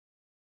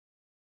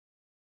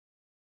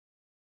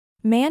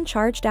Man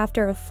charged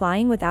after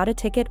flying without a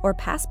ticket or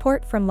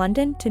passport from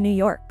London to New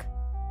York.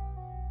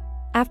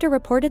 After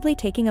reportedly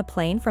taking a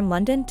plane from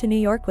London to New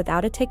York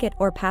without a ticket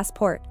or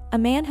passport, a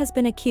man has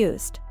been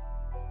accused.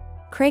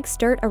 Craig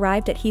Sturt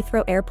arrived at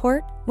Heathrow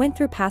Airport, went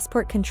through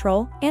passport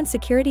control and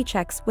security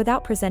checks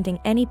without presenting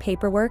any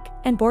paperwork,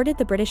 and boarded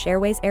the British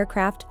Airways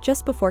aircraft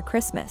just before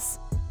Christmas.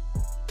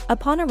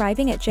 Upon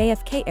arriving at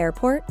JFK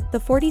Airport, the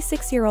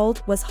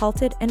 46-year-old was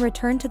halted and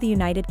returned to the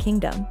United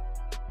Kingdom.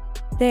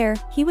 There,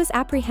 he was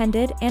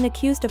apprehended and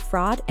accused of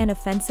fraud and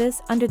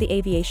offences under the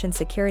Aviation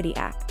Security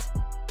Act.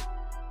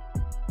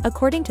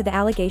 According to the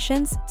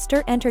allegations,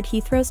 Sturt entered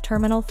Heathrow's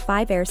Terminal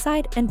 5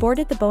 airside and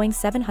boarded the Boeing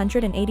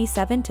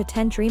 787-10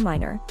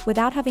 Dreamliner,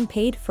 without having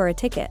paid for a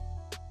ticket.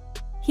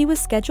 He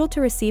was scheduled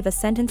to receive a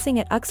sentencing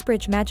at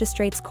Uxbridge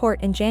Magistrates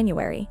Court in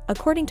January,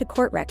 according to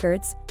court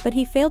records, but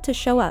he failed to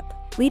show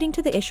up, leading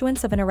to the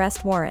issuance of an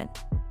arrest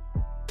warrant.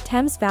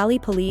 Thames Valley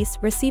Police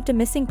received a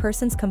missing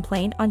persons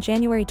complaint on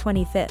January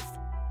 25.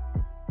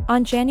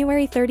 On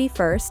January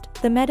 31,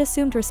 the Met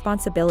assumed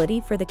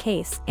responsibility for the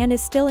case and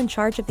is still in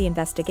charge of the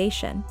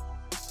investigation.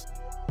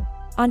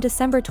 On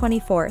December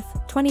 24,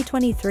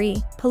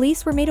 2023,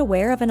 police were made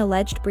aware of an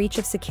alleged breach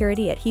of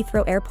security at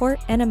Heathrow Airport,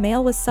 and a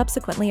male was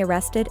subsequently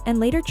arrested and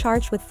later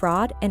charged with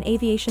fraud and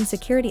Aviation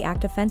Security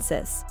Act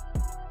offenses.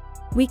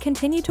 We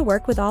continue to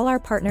work with all our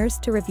partners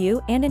to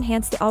review and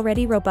enhance the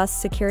already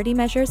robust security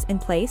measures in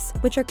place,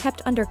 which are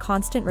kept under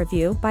constant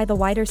review by the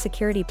wider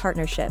security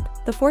partnership,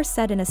 the force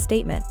said in a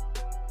statement.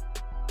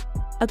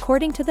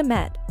 According to the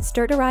Met,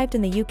 Sturt arrived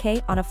in the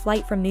UK on a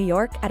flight from New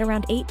York at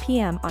around 8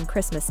 p.m. on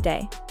Christmas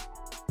Day.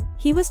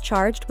 He was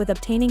charged with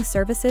obtaining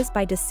services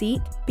by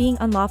deceit, being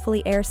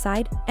unlawfully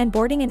airside, and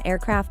boarding an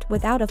aircraft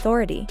without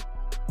authority.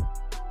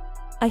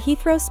 A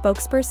Heathrow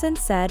spokesperson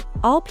said,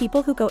 "All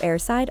people who go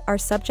airside are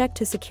subject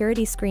to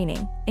security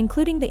screening,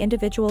 including the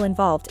individual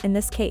involved in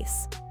this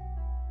case.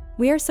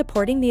 We are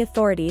supporting the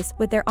authorities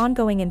with their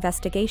ongoing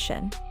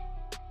investigation.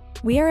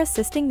 We are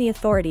assisting the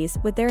authorities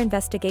with their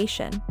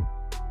investigation."